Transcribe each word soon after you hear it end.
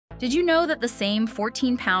Did you know that the same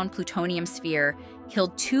 14-pound plutonium sphere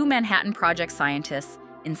killed two Manhattan Project scientists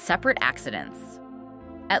in separate accidents?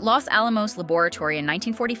 At Los Alamos Laboratory in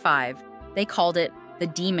 1945, they called it the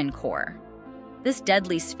Demon Core. This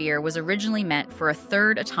deadly sphere was originally meant for a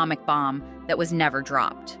third atomic bomb that was never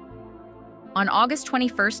dropped. On August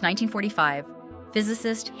 21, 1945,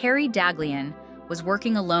 physicist Harry Daghlian was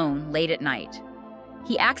working alone late at night.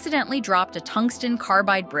 He accidentally dropped a tungsten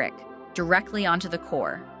carbide brick directly onto the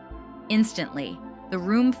core. Instantly, the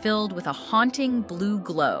room filled with a haunting blue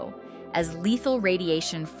glow as lethal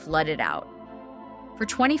radiation flooded out. For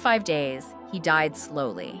 25 days, he died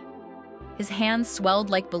slowly. His hands swelled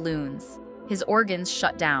like balloons, his organs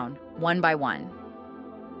shut down, one by one.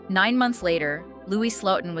 9 months later, Louis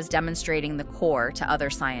Slotin was demonstrating the core to other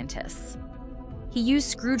scientists. He used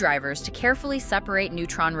screwdrivers to carefully separate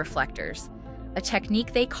neutron reflectors, a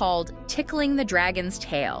technique they called tickling the dragon's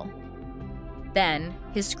tail. Then,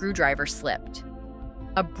 his screwdriver slipped.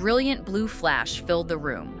 A brilliant blue flash filled the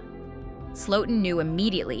room. Slotin knew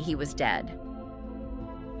immediately he was dead.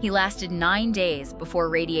 He lasted 9 days before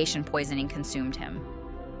radiation poisoning consumed him.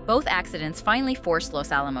 Both accidents finally forced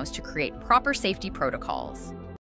Los Alamos to create proper safety protocols.